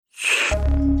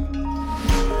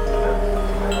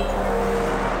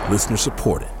Listener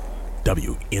supported.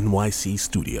 WNYC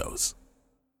Studios.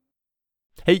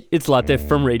 Hey, it's Latif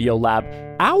from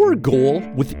Radiolab. Our goal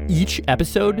with each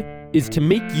episode is to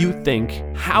make you think,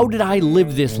 how did I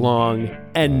live this long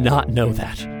and not know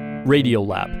that?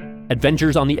 Radiolab,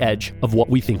 adventures on the edge of what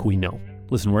we think we know.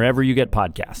 Listen wherever you get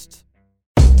podcasts.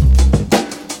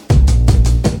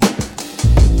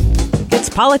 It's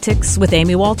Politics with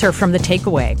Amy Walter from The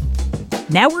Takeaway.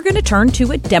 Now we're going to turn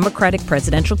to a Democratic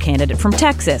presidential candidate from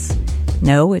Texas.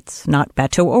 No, it's not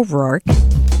Beto O'Rourke.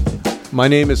 My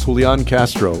name is Julián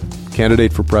Castro,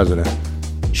 candidate for president.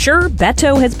 Sure,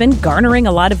 Beto has been garnering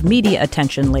a lot of media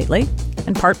attention lately,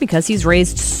 in part because he's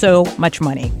raised so much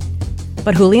money.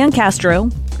 But Julián Castro,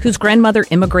 whose grandmother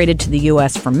immigrated to the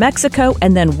U.S. from Mexico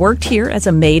and then worked here as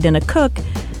a maid and a cook,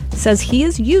 says he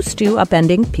is used to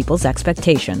upending people's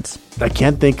expectations. I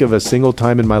can't think of a single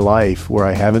time in my life where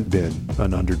I haven't been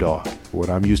an underdog. What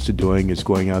I'm used to doing is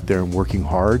going out there and working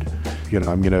hard.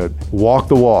 I'm going to walk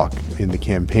the walk in the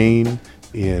campaign,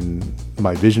 in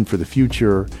my vision for the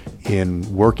future,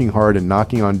 in working hard and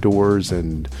knocking on doors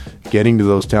and getting to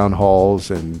those town halls.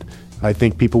 And I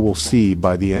think people will see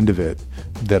by the end of it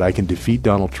that I can defeat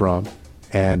Donald Trump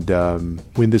and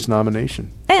win this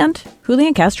nomination. And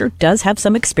Julián Castro does have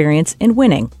some experience in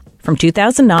winning. From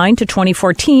 2009 to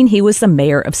 2014, he was the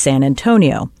mayor of San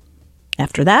Antonio.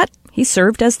 After that, he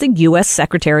served as the U.S.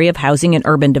 Secretary of Housing and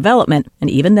Urban Development. And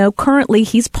even though currently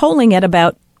he's polling at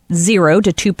about 0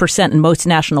 to 2% in most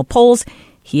national polls,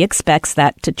 he expects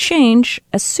that to change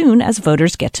as soon as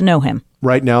voters get to know him.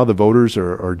 Right now, the voters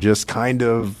are just kind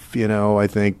of, I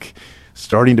think,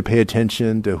 starting to pay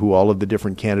attention to who all of the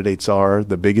different candidates are.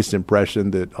 The biggest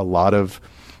impression that a lot of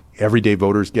everyday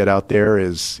voters get out there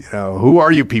is, who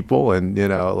are you people? And,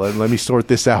 let me sort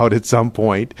this out at some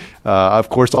point. Of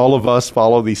course, all of us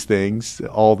follow these things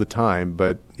all the time,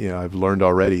 but, I've learned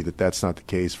already that that's not the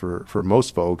case for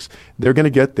most folks. They're going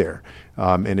to get there.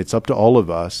 And it's up to all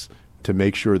of us to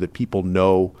make sure that people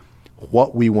know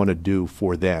what we want to do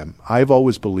for them. I've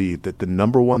always believed that the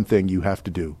number one thing you have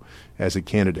to do as a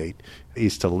candidate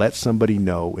is to let somebody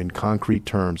know in concrete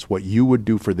terms what you would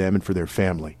do for them and for their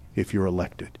family if you're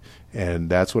elected.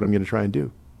 And that's what I'm going to try and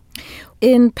do.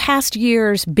 In past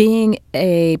years, being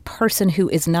a person who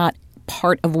is not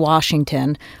part of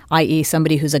Washington, i.e.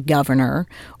 somebody who's a governor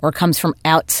or comes from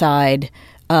outside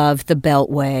of the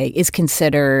Beltway, is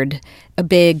considered a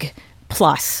big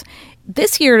plus.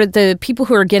 This year, the people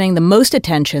who are getting the most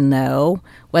attention, though,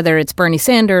 whether it's Bernie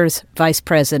Sanders, Vice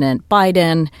President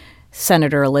Biden,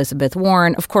 Senator Elizabeth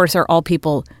Warren, of course, are all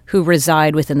people who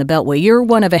reside within the Beltway. You're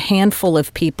one of a handful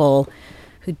of people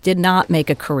who did not make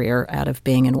a career out of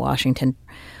being in Washington.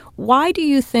 Why do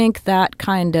you think that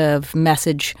kind of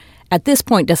message at this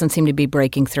point doesn't seem to be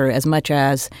breaking through as much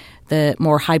as the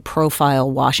more high-profile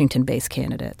Washington-based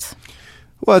candidates?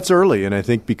 Well, it's early, and I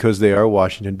think because they are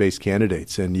Washington-based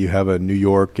candidates, and you have a New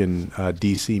York and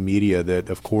D.C. media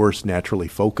that, of course, naturally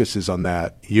focuses on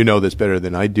that. You know this better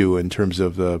than I do in terms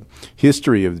of the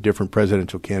history of the different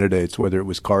presidential candidates, whether it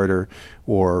was Carter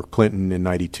or Clinton in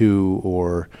 92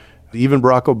 or even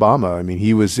Barack Obama. I mean,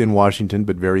 he was in Washington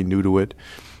but very new to it.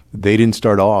 They didn't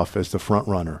start off as the front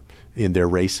runner in their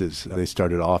races. They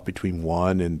started off between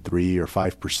 1 and 3 or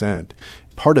 5%.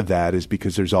 Part of that is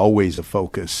because there's always a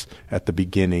focus at the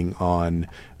beginning on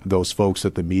those folks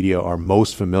that the media are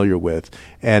most familiar with.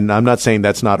 And I'm not saying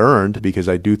that's not earned, because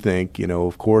I do think,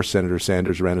 of course, Senator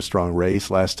Sanders ran a strong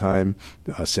race last time.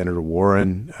 Senator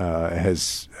Warren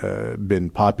has been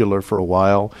popular for a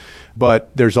while.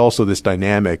 But there's also this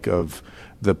dynamic of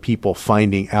the people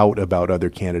finding out about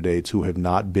other candidates who have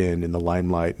not been in the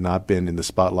limelight, not been in the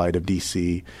spotlight of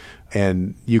D.C.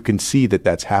 And you can see that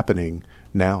that's happening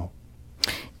now.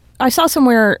 I saw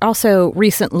somewhere also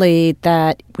recently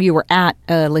that you were at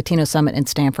a Latino summit in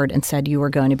Stanford and said you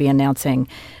were going to be announcing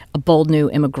a bold new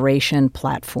immigration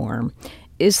platform.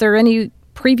 Is there any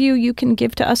preview you can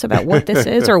give to us about what this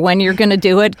is or when you're going to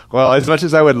do it? Well, as much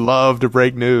as I would love to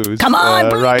break news. Come on,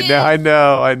 break right it. now.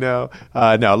 I know.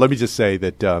 No, let me just say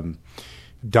that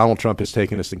Donald Trump has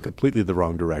taken us in completely the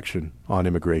wrong direction on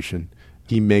immigration.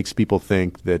 He makes people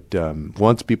think that,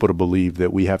 wants people to believe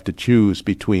that we have to choose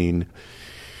between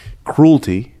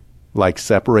cruelty, like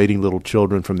separating little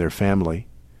children from their family,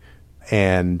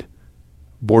 and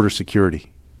border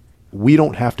security. We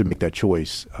don't have to make that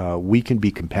choice. We can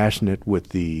be compassionate with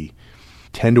the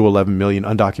 10 to 11 million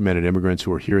undocumented immigrants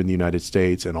who are here in the United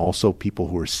States, and also people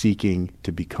who are seeking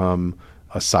to become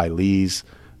asylees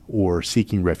or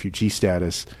seeking refugee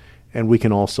status. And we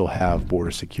can also have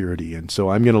border security. And so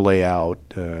I'm going to lay out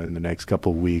in the next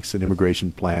couple of weeks an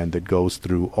immigration plan that goes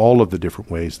through all of the different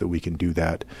ways that we can do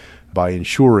that by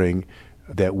ensuring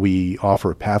that we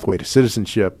offer a pathway to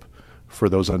citizenship for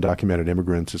those undocumented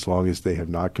immigrants as long as they have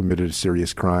not committed a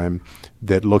serious crime,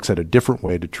 that looks at a different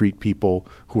way to treat people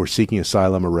who are seeking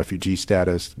asylum or refugee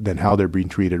status than how they're being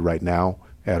treated right now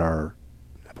at our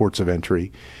ports of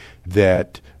entry,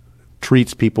 that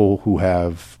treats people who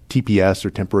have TPS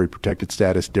or temporary protected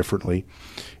status differently,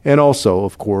 and also,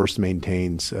 of course,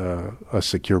 maintains a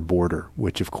secure border,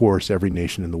 which, of course, every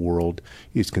nation in the world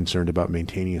is concerned about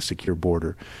maintaining a secure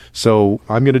border. So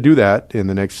I'm going to do that in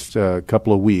the next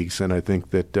couple of weeks, and I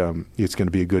think that it's going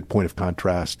to be a good point of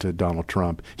contrast to Donald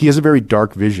Trump. He has a very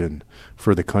dark vision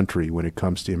for the country when it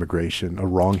comes to immigration, a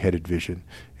wrong-headed vision,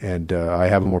 and I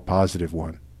have a more positive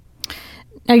one.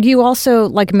 Now, you also,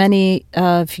 like many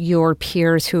of your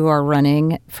peers who are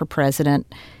running for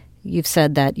president, you've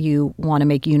said that you want to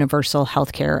make universal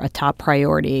health care a top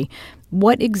priority.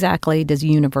 What exactly does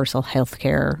universal health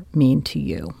care mean to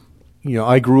you? You know,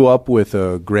 I grew up with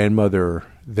a grandmother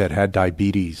that had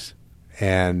diabetes,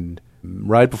 and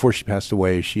right before she passed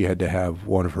away, she had to have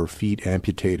one of her feet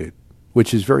amputated,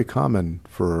 which is very common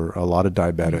for a lot of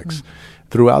diabetics. Mm-hmm.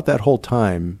 Throughout that whole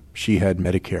time, she had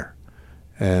Medicare,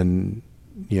 and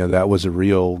you know, that was a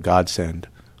real godsend.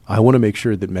 I want to make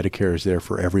sure that Medicare is there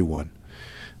for everyone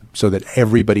so that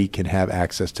everybody can have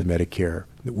access to Medicare,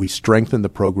 that we strengthen the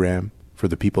program for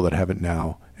the people that have it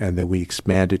now, and that we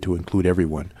expand it to include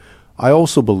everyone. I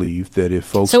also believe that if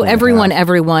folks... So everyone,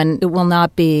 it will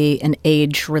not be an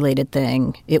age-related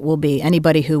thing. It will be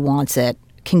anybody who wants it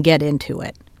can get into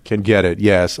it. Can get it,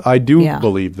 yes. I do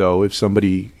believe, though, if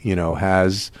somebody,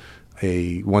 wants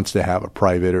to have a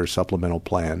private or supplemental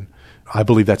plan, I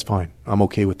believe that's fine. I'm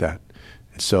okay with that.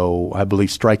 So I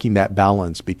believe striking that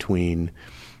balance between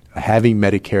having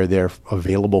Medicare there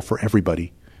available for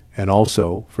everybody and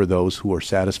also for those who are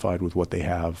satisfied with what they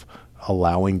have,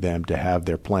 allowing them to have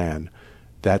their plan,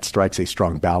 that strikes a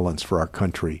strong balance for our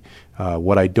country.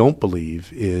 What I don't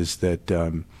believe is that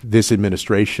this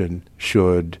administration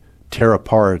should tear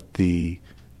apart the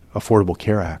Affordable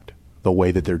Care Act the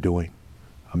way that they're doing.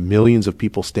 Millions of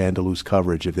people stand to lose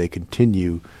coverage if they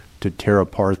continue to tear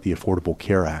apart the Affordable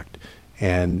Care Act.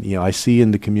 And, I see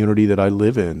in the community that I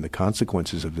live in the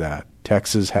consequences of that.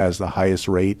 Texas has the highest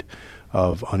rate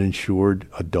of uninsured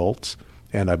adults,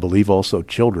 and I believe also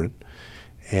children.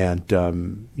 And,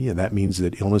 that means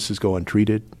that illnesses go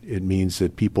untreated. It means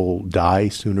that people die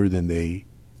sooner than they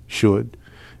should.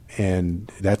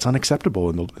 And that's unacceptable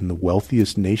in the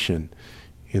wealthiest nation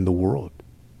in the world.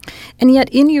 And yet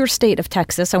in your state of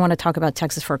Texas, I want to talk about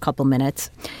Texas for a couple minutes.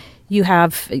 You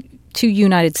have 2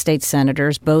 United States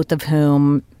senators, both of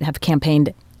whom have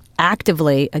campaigned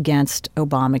actively against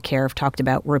Obamacare, have talked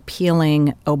about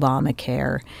repealing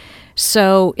Obamacare.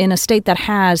 So in a state that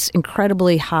has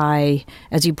incredibly high,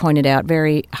 as you pointed out,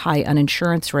 very high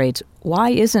uninsurance rates, why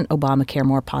isn't Obamacare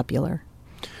more popular?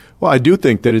 Well, I do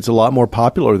think that it's a lot more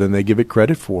popular than they give it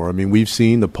credit for. I mean, we've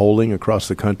seen the polling across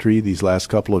the country these last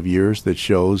couple of years that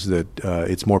shows that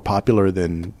it's more popular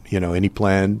than, any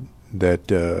plan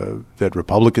that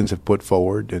Republicans have put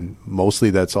forward, and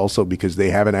mostly that's also because they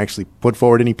haven't actually put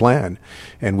forward any plan.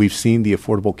 And we've seen the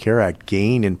Affordable Care Act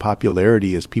gain in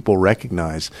popularity as people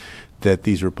recognize that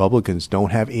these Republicans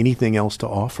don't have anything else to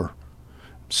offer.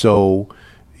 So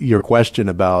your question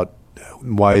about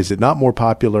why is it not more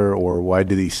popular or why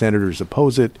do these senators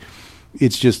oppose it,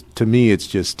 it's just, to me, it's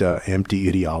just empty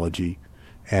ideology.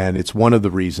 And it's one of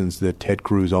the reasons that Ted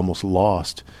Cruz almost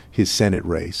lost his Senate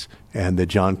race and that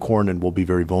John Cornyn will be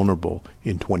very vulnerable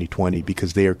in 2020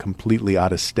 because they are completely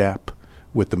out of step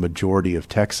with the majority of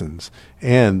Texans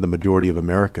and the majority of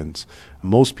Americans.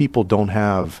 Most people don't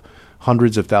have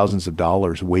hundreds of thousands of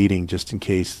dollars waiting just in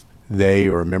case they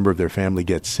or a member of their family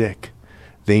gets sick.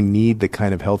 They need the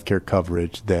kind of health care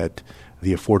coverage that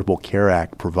the Affordable Care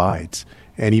Act provides.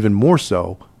 And even more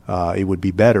so, it would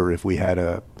be better if we had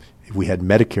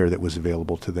Medicare that was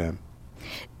available to them.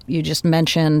 You just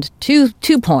mentioned two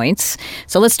points.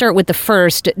 So let's start with the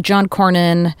first. John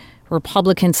Cornyn,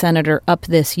 Republican senator, up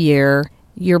this year.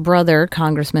 Your brother,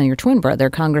 your twin brother,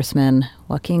 Congressman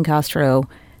Joaquin Castro,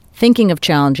 thinking of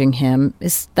challenging him.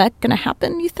 Is that going to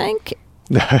happen, you think?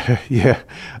 Yeah.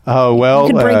 Well,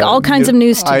 you could break all kinds of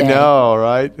news today. I know,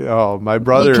 right? Oh, my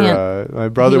brother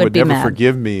would never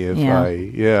forgive me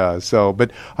if So,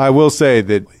 but I will say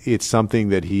that it's something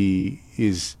that he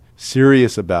is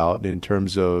serious about in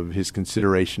terms of his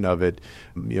consideration of it.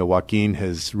 Joaquin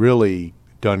has really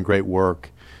done great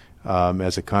work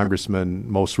as a congressman.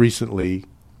 Most recently,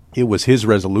 it was his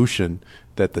resolution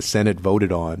that the Senate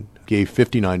voted on, gave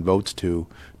 59 votes to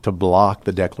block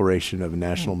the declaration of a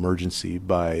national emergency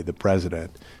by the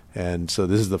president. And so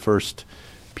this is the first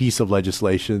piece of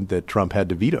legislation that Trump had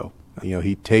to veto.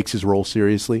 He takes his role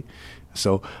seriously.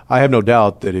 So I have no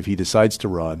doubt that if he decides to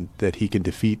run, that he can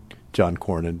defeat John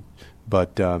Cornyn.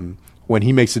 But when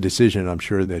he makes a decision, I'm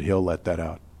sure that he'll let that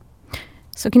out.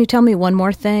 So can you tell me one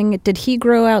more thing? Did he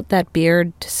grow out that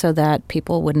beard so that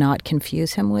people would not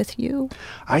confuse him with you?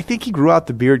 I think he grew out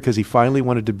the beard because he finally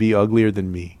wanted to be uglier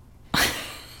than me.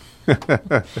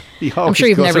 I'm sure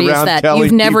you've never used that.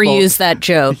 You've never used that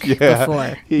joke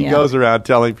before. He goes around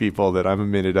telling people that I'm a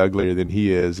minute uglier than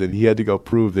he is, and he had to go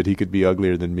prove that he could be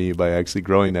uglier than me by actually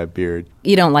growing that beard.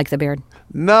 You don't like the beard?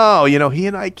 No, he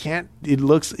and I can't. It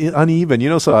looks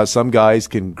uneven. So how some guys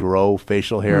can grow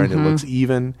facial hair and it looks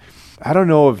even. I don't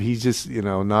know if he's just,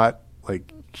 not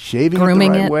like shaving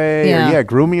grooming it the right way or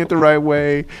grooming it the right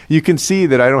way. You can see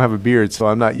that I don't have a beard, so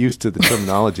I'm not used to the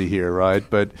terminology here, right?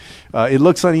 But it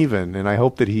looks uneven, and I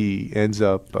hope that he ends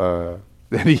up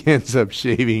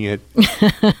shaving it.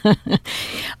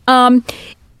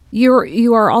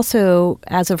 You are also,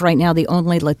 as of right now, the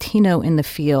only Latino in the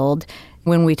field.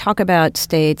 When we talk about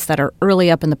states that are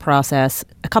early up in the process,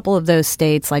 a couple of those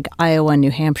states like Iowa and New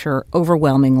Hampshire are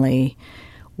overwhelmingly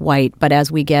white. But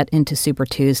as we get into Super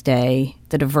Tuesday,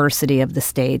 the diversity of the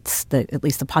states, at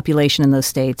least the population in those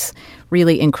states,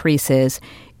 really increases.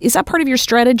 Is that part of your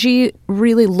strategy,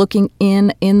 really looking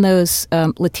in those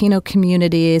Latino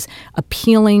communities,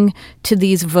 appealing to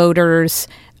these voters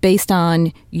based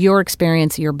on your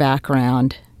experience, your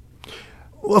background?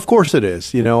 Well, of course it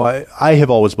is. I have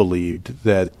always believed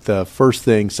that the first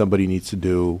thing somebody needs to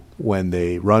do when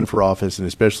they run for office, and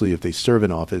especially if they serve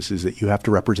in office, is that you have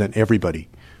to represent everybody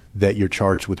that you're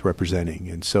charged with representing.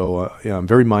 And so I'm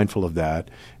very mindful of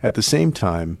that. At the same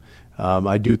time,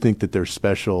 I do think that there's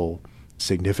special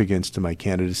significance to my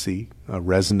candidacy,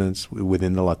 resonance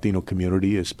within the Latino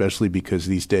community, especially because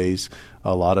these days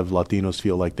a lot of Latinos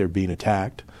feel like they're being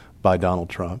attacked by Donald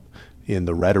Trump in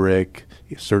the rhetoric,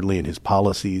 certainly in his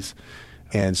policies.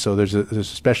 And so there's a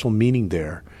special meaning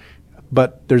there.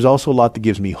 But there's also a lot that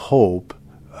gives me hope.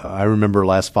 I remember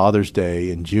last Father's Day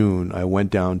in June, I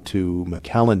went down to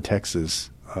McAllen,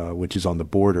 Texas, which is on the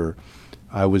border.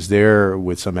 I was there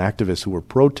with some activists who were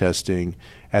protesting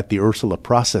at the Ursula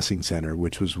Processing Center,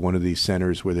 which was one of these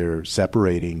centers where they're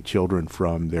separating children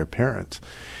from their parents.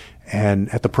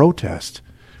 And at the protest,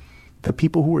 the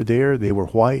people who were there, they were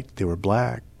white, they were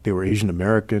black, they were Asian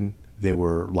American, they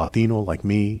were Latino like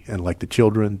me and like the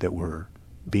children that were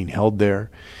being held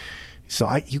there. So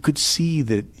you could see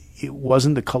that it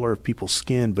wasn't the color of people's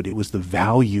skin, but it was the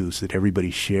values that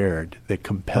everybody shared that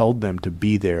compelled them to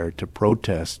be there to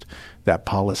protest that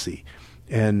policy.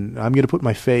 And I'm going to put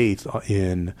my faith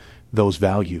in those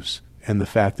values and the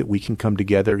fact that we can come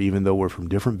together even though we're from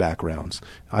different backgrounds.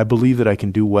 I believe that I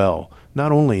can do well,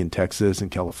 not only in Texas and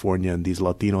California and these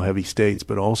Latino-heavy states,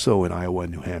 but also in Iowa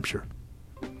and New Hampshire.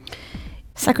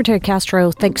 Secretary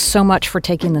Castro, thanks so much for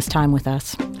taking this time with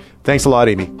us. Thanks a lot,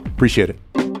 Amy. Appreciate it.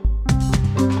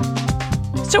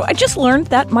 So I just learned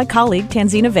that my colleague,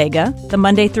 Tanzina Vega, the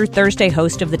Monday through Thursday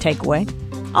host of The Takeaway,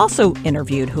 also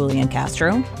interviewed Julián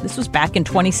Castro. This was back in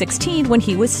 2016 when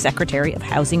he was Secretary of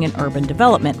Housing and Urban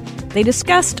Development. They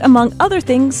discussed, among other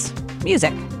things,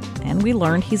 music. And we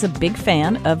learned he's a big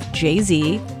fan of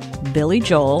Jay-Z, Billy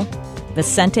Joel,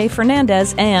 Vicente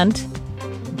Fernandez, and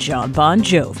John Bon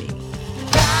Jovi.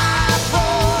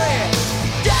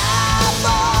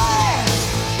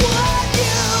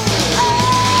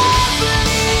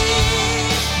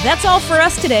 That's all for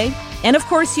us today. And of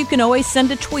course, you can always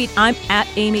send a tweet. I'm at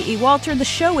Amy E. Walter. The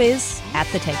show is at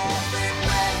The Takeaway.